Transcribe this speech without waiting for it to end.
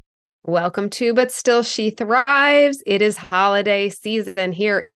Welcome to But Still She Thrives. It is holiday season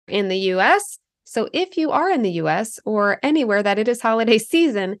here in the US. So if you are in the US or anywhere that it is holiday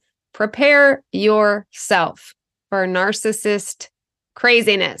season, prepare yourself for narcissist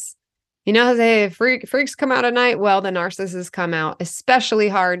craziness. You know how they freaks come out at night? Well, the narcissists come out especially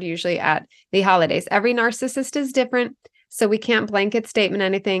hard usually at the holidays. Every narcissist is different, so we can't blanket statement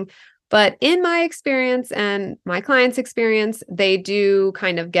anything. But in my experience and my clients' experience, they do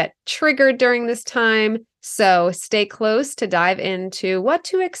kind of get triggered during this time. So stay close to dive into what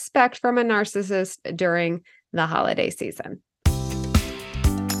to expect from a narcissist during the holiday season.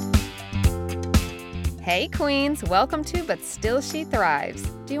 Hey, Queens, welcome to But Still She Thrives.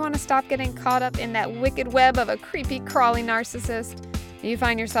 Do you want to stop getting caught up in that wicked web of a creepy, crawly narcissist? Do you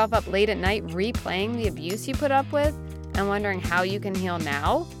find yourself up late at night replaying the abuse you put up with and wondering how you can heal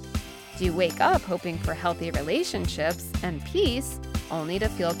now? Do you wake up hoping for healthy relationships and peace, only to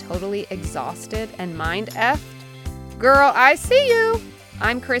feel totally exhausted and mind-effed? Girl, I see you!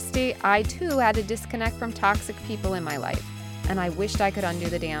 I'm Christy. I too had to disconnect from toxic people in my life, and I wished I could undo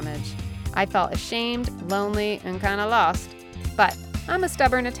the damage. I felt ashamed, lonely, and kind of lost. But I'm a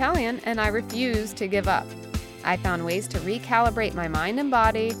stubborn Italian, and I refuse to give up. I found ways to recalibrate my mind and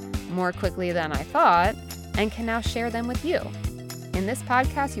body more quickly than I thought, and can now share them with you. In this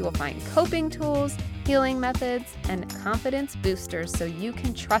podcast, you will find coping tools, healing methods, and confidence boosters so you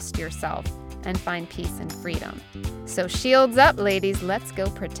can trust yourself and find peace and freedom. So shields up, ladies. Let's go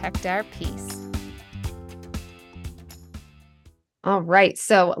protect our peace. All right.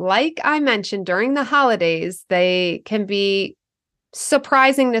 So like I mentioned, during the holidays, they can be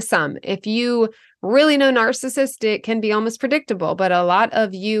surprising to some. If you really know narcissist, it can be almost predictable, but a lot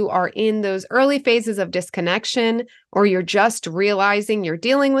of you are in those early phases of disconnection, or you're just realizing you're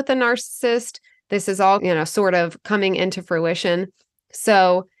dealing with a narcissist. This is all, sort of coming into fruition.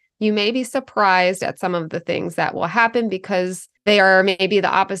 So you may be surprised at some of the things that will happen because they are maybe the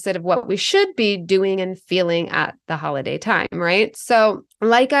opposite of what we should be doing and feeling at the holiday time, right? So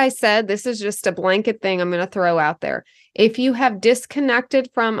like I said, this is just a blanket thing I'm going to throw out there. If you have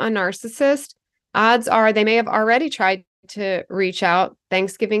disconnected from a narcissist, odds are they may have already tried to reach out.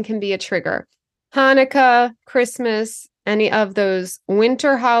 Thanksgiving can be a trigger. Hanukkah, Christmas, any of those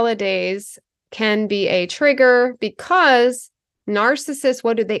winter holidays can be a trigger because narcissists,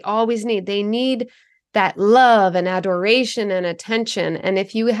 what do they always need? They need that love and adoration and attention. And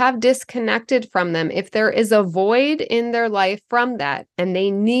if you have disconnected from them, if there is a void in their life from that, and they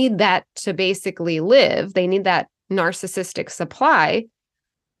need that to basically live, they need that narcissistic supply,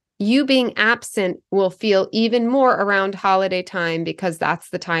 you being absent will feel even more around holiday time because that's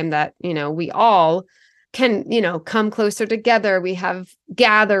the time that, we all can, come closer together. We have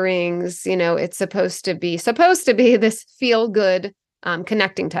gatherings, it's supposed to be this feel good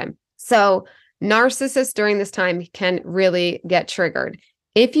connecting time. So narcissists during this time can really get triggered.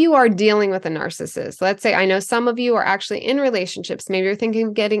 If you are dealing with a narcissist, let's say, I know some of you are actually in relationships, maybe you're thinking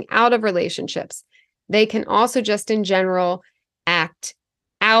of getting out of relationships. They can also just in general act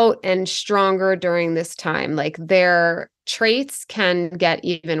out and stronger during this time. Like their traits can get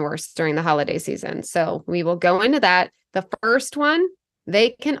even worse during the holiday season. So we will go into that. The first one,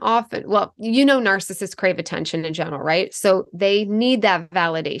 they can often, narcissists crave attention in general, right? So they need that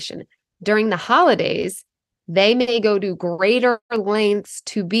validation. During the holidays, they may go to greater lengths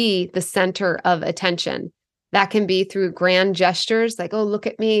to be the center of attention. That can be through grand gestures like, oh, look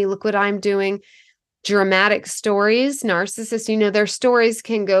at me, look what I'm doing. Dramatic stories. Narcissists, their stories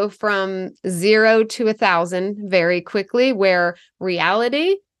can go from 0 to 1,000 very quickly, where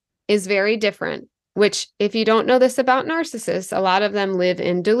reality is very different, which if you don't know this about narcissists, a lot of them live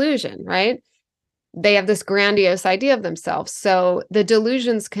in delusion, right? They have this grandiose idea of themselves. So the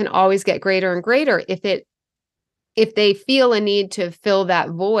delusions can always get greater and greater if they feel a need to fill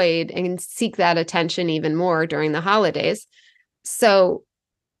that void and seek that attention even more during the holidays. So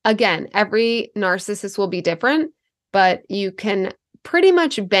again, every narcissist will be different, but you can pretty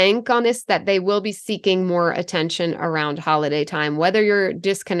much bank on this that they will be seeking more attention around holiday time, whether you're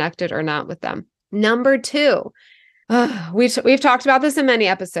disconnected or not with them. Number two, we've talked about this in many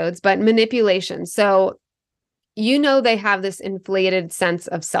episodes, but manipulation. So, they have this inflated sense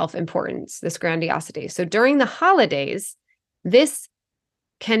of self-importance, this grandiosity. So during the holidays, this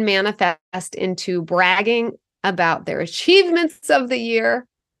can manifest into bragging about their achievements of the year.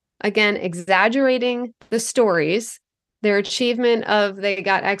 Again, exaggerating the stories. Their achievement of they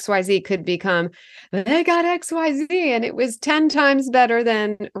got XYZ could become, they got XYZ and it was 10 times better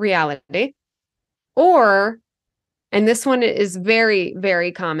than reality. Or, and this one is very,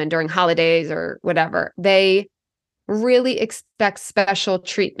 very common during holidays or whatever, they really expect special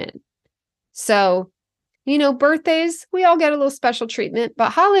treatment. So, birthdays, we all get a little special treatment,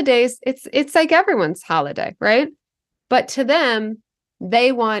 but holidays, it's like everyone's holiday, right? But to them,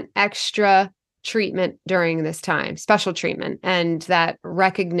 they want extra treatment during this time, special treatment and that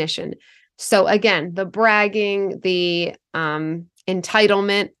recognition. So again, the bragging, the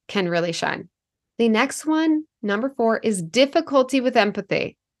entitlement can really shine. The next one, number 4, is difficulty with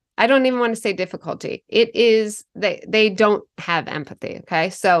empathy. I don't even want to say difficulty. It is, they don't have empathy, okay?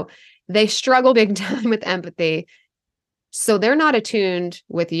 So they struggle big time with empathy. So they're not attuned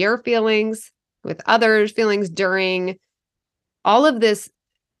with your feelings, with others' feelings during all of this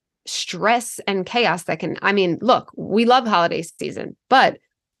stress and chaos that can, look, we love holiday season, but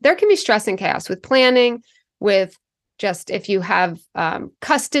there can be stress and chaos with planning, with just if you have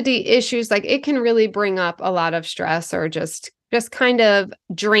custody issues, like it can really bring up a lot of stress or just kind of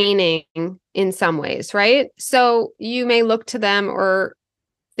draining in some ways, right? So you may look to them or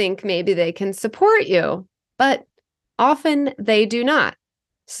think maybe they can support you, but often they do not.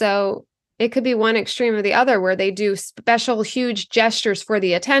 So it could be one extreme or the other where they do special, huge gestures for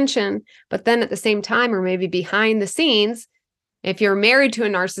the attention, but then at the same time, or maybe behind the scenes, if you're married to a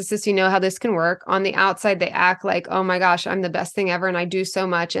narcissist, you know how this can work. On the outside, they act like, oh my gosh, I'm the best thing ever and I do so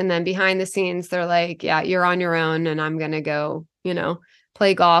much. And then behind the scenes, they're like, yeah, you're on your own and I'm going to go,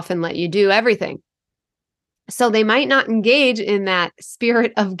 play golf and let you do everything. So they might not engage in that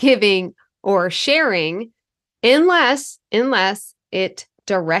spirit of giving or sharing unless it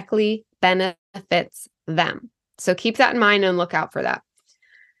directly benefits them. So keep that in mind and look out for that.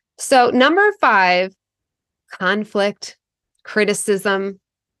 So number 5, conflict, criticism,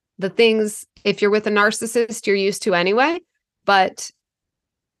 the things, if you're with a narcissist, you're used to anyway, but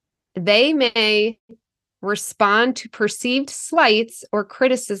they may respond to perceived slights or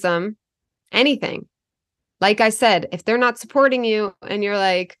criticism, anything. Like I said, if they're not supporting you and you're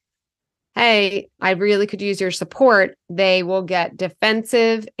like, hey, I really could use your support, they will get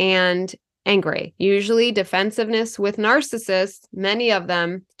defensive and angry. Usually defensiveness with narcissists, many of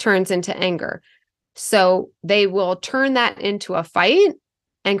them turns into anger. So they will turn that into a fight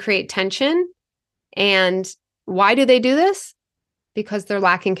and create tension. And why do they do this? Because they're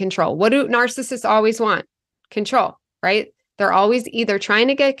lacking control. What do narcissists always want? Control, right? They're always either trying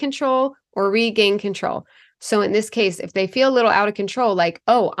to get control or regain control. So in this case, if they feel a little out of control, like,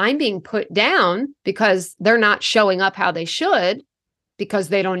 oh, I'm being put down because they're not showing up how they should, because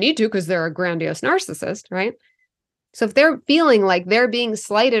they don't need to, because they're a grandiose narcissist, right? So if they're feeling like they're being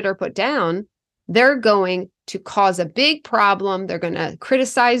slighted or put down, they're going to cause a big problem. They're going to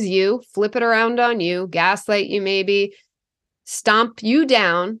criticize you, flip it around on you, gaslight you maybe, stomp you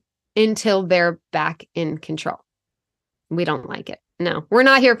down until they're back in control. We don't like it. No, we're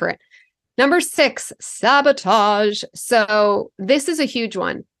not here for it. Number 6, sabotage. So this is a huge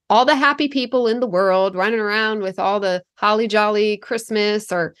one. All the happy people in the world running around with all the holly jolly Christmas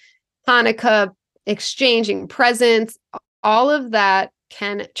or Hanukkah, exchanging presents, all of that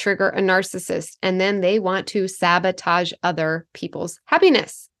can trigger a narcissist. And then they want to sabotage other people's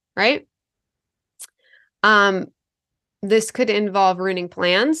happiness, right? This could involve ruining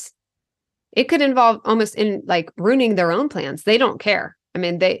plans. It could involve almost in like ruining their own plans. They don't care. I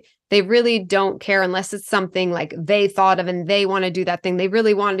mean, they really don't care unless it's something like they thought of and they want to do that thing. They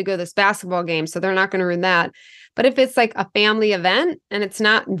really wanted to go to this basketball game, so they're not going to ruin that. But if it's like a family event and it's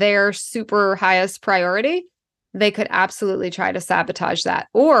not their super highest priority, they could absolutely try to sabotage that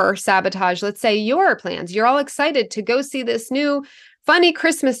or sabotage, let's say, your plans. You're all excited to go see this new funny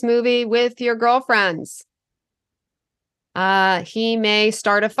Christmas movie with your girlfriends. He may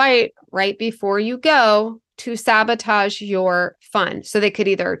start a fight right before you go to sabotage your fun. So they could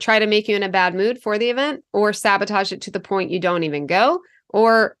either try to make you in a bad mood for the event or sabotage it to the point you don't even go.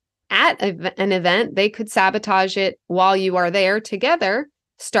 Or at an event, they could sabotage it while you are there together,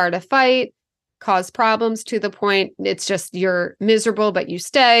 start a fight, cause problems to the point it's just you're miserable, but you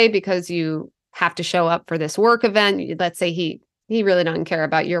stay because you have to show up for this work event. Let's say he really doesn't care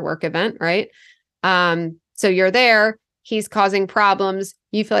about your work event, right? So you're there. He's causing problems.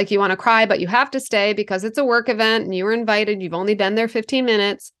 You feel like you want to cry, but you have to stay because it's a work event and you were invited. You've only been there 15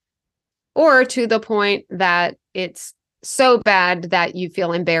 minutes. Or to the point that it's so bad that you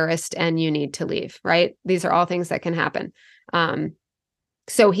feel embarrassed and you need to leave, right? These are all things that can happen.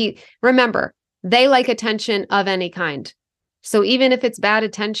 So remember, they like attention of any kind. So even if it's bad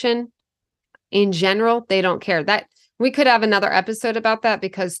attention, in general, they don't care. That we could have another episode about that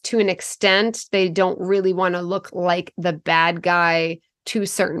because to an extent, they don't really want to look like the bad guy to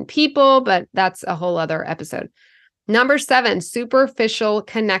certain people, but that's a whole other episode. Number 7, superficial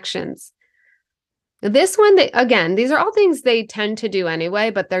connections. This one, again, these are all things they tend to do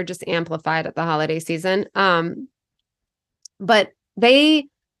anyway, but they're just amplified at the holiday season. But they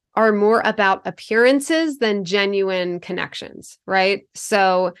are more about appearances than genuine connections, right?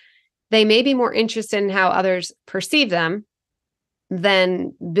 So they may be more interested in how others perceive them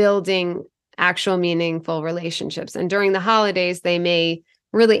than building actual meaningful relationships. And during the holidays, they may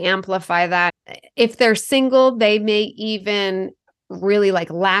really amplify that. If they're single, they may even really like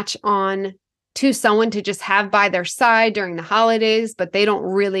latch on to someone to just have by their side during the holidays, but they don't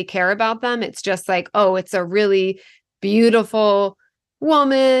really care about them. It's just like, oh, it's a really beautiful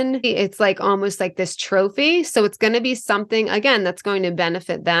woman. It's like almost like this trophy. So it's going to be something, again, that's going to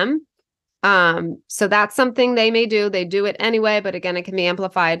benefit them. So that's something they may do. They do it anyway, but again, it can be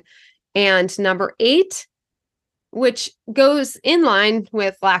amplified. And number 8, which goes in line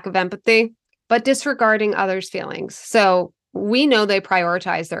with lack of empathy, but disregarding others' feelings. So we know they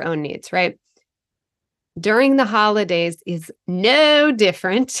prioritize their own needs, right? During the holidays is no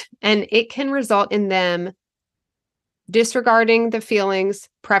different, and it can result in them disregarding the feelings,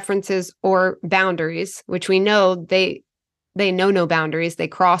 preferences, or boundaries, which we know they know no boundaries. They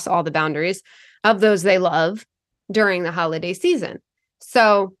cross all the boundaries of those they love during the holiday season.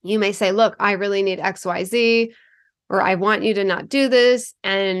 So you may say, look, I really need XYZ, or I want you to not do this.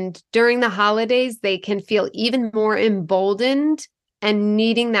 And during the holidays, they can feel even more emboldened and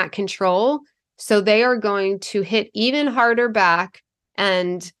needing that control. So they are going to hit even harder back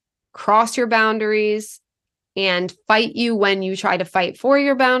and cross your boundaries and fight you when you try to fight for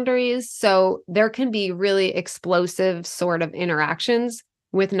your boundaries. So there can be really explosive sort of interactions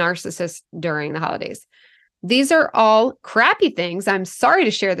with narcissists during the holidays. These are all crappy things. I'm sorry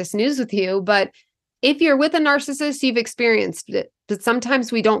to share this news with you, but if you're with a narcissist, you've experienced it. But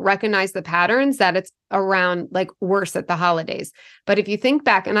sometimes we don't recognize the patterns that it's around, like worse at the holidays. But if you think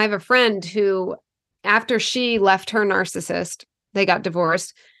back, and I have a friend who, after she left her narcissist, they got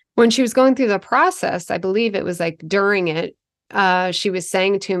divorced. When she was going through the process, I believe it was like during it, she was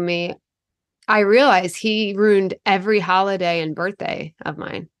saying to me, I realized he ruined every holiday and birthday of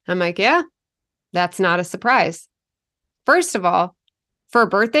mine. I'm like, yeah, that's not a surprise. First of all, for a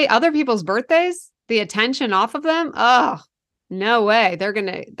birthday, other people's birthdays, the attention off of them, oh, no way. They're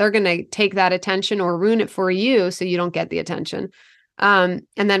gonna take that attention or ruin it for you so you don't get the attention. And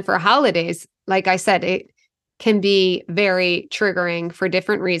then for holidays, like I said, it can be very triggering for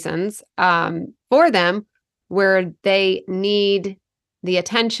different reasons for them, where they need the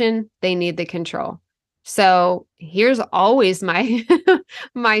attention, they need the control. So here's always my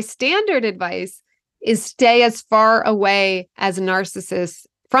my standard advice is stay as far away as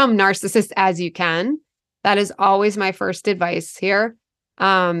from narcissists as you can. That is always my first advice here.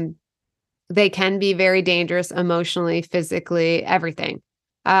 They can be very dangerous emotionally, physically, everything,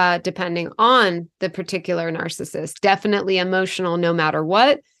 depending on the particular narcissist. Definitely emotional no matter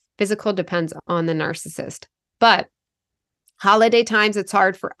what. Physical depends on the narcissist. But holiday times, it's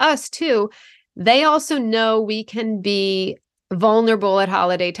hard for us too. They also know we can be vulnerable at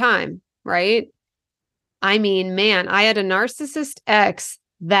holiday time, right? I mean, man, I had a narcissist ex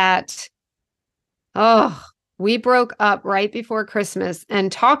that, oh, we broke up right before Christmas.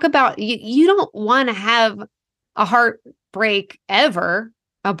 And talk about, you don't want to have a heartbreak ever,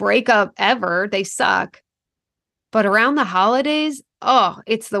 a breakup ever. They suck. But around the holidays, oh,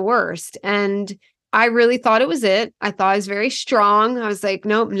 it's the worst. And I really thought it was it. I thought I was very strong. I was like,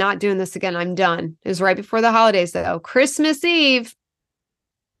 nope, not doing this again. I'm done. It was right before the holidays, though. Christmas Eve,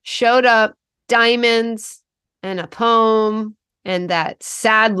 showed up, diamonds and a poem and that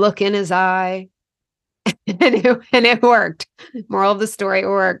sad look in his eye. and it worked. Moral of the story, it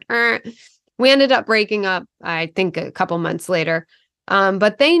worked. We ended up breaking up, I think, a couple months later.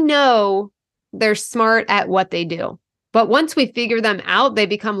 But they know they're smart at what they do. But once we figure them out, they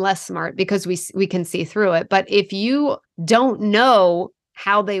become less smart because we can see through it. But if you don't know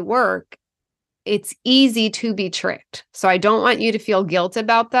how they work, it's easy to be tricked. So I don't want you to feel guilt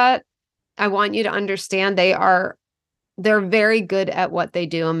about that. I want you to understand they're very good at what they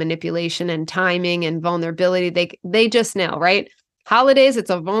do, and manipulation and timing and vulnerability. They just know, right? Holidays, it's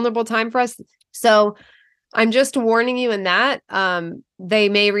a vulnerable time for us. So I'm just warning you in that. They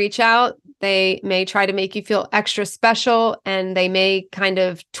may reach out. They may try to make you feel extra special, and they may kind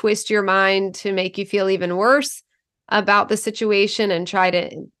of twist your mind to make you feel even worse about the situation and try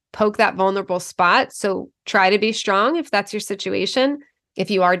to poke that vulnerable spot. So try to be strong if that's your situation. If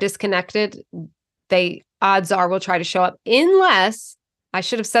you are disconnected, odds are will try to show up, unless, I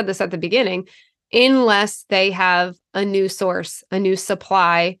should have said this at the beginning, unless they have a new source, a new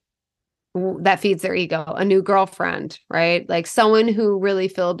supply that feeds their ego, a new girlfriend, right? Like someone who really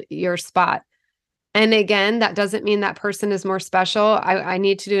filled your spot. And again, that doesn't mean that person is more special. I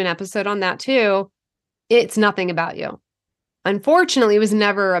need to do an episode on that too. It's nothing about you. Unfortunately, it was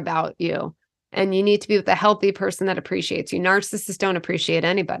never about you. And you need to be with a healthy person that appreciates you. Narcissists don't appreciate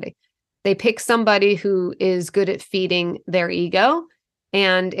anybody. They pick somebody who is good at feeding their ego.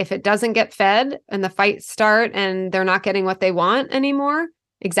 And if it doesn't get fed and the fights start and they're not getting what they want anymore,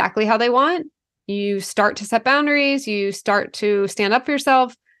 exactly how they want, you start to set boundaries, you start to stand up for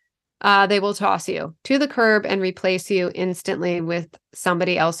yourself, they will toss you to the curb and replace you instantly with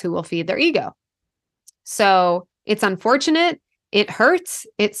somebody else who will feed their ego. So it's unfortunate. It hurts.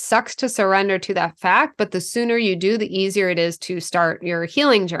 It sucks to surrender to that fact, but the sooner you do, the easier it is to start your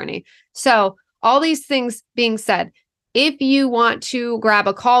healing journey. So all these things being said, if you want to grab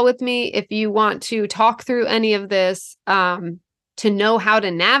a call with me, if you want to talk through any of this, to know how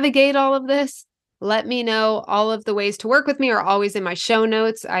to navigate all of this, let me know. All of the ways to work with me are always in my show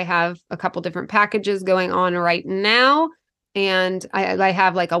notes. I have a couple different packages going on right now. And I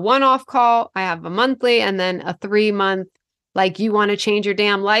have like a one-off call, I have a monthly, and then a 3-month, like, you want to change your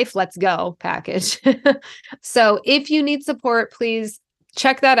damn life, let's go package. So if you need support, please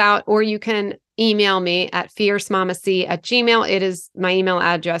check that out, or you can email me at fiercemamac@gmail.com. It is, my email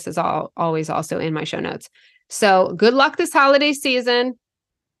address is always also in my show notes. So good luck this holiday season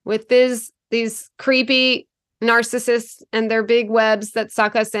with these creepy narcissists and their big webs that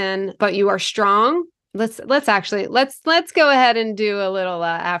suck us in, but you are strong. Let's go ahead and do a little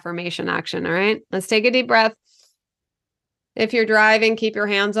affirmation action. All right. Let's take a deep breath. If you're driving, keep your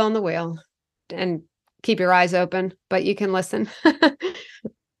hands on the wheel and keep your eyes open, but you can listen.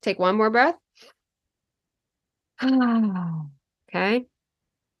 Take one more breath. Okay.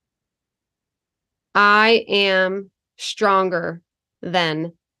 I am stronger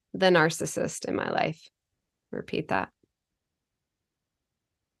than the narcissist in my life. Repeat that.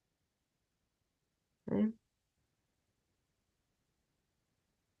 Okay.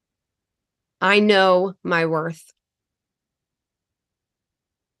 I know my worth.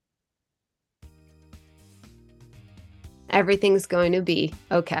 Everything's going to be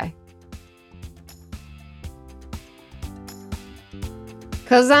okay.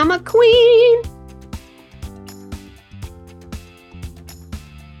 'Cause I'm a queen.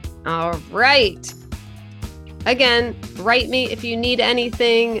 All right. Again, write me if you need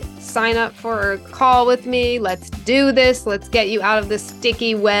anything. Sign up for a call with me. Let's do this. Let's get you out of the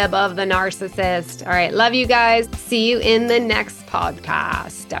sticky web of the narcissist. All right. Love you guys. See you in the next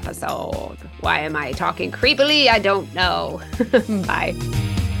podcast episode. Why am I talking creepily? I don't know. Bye.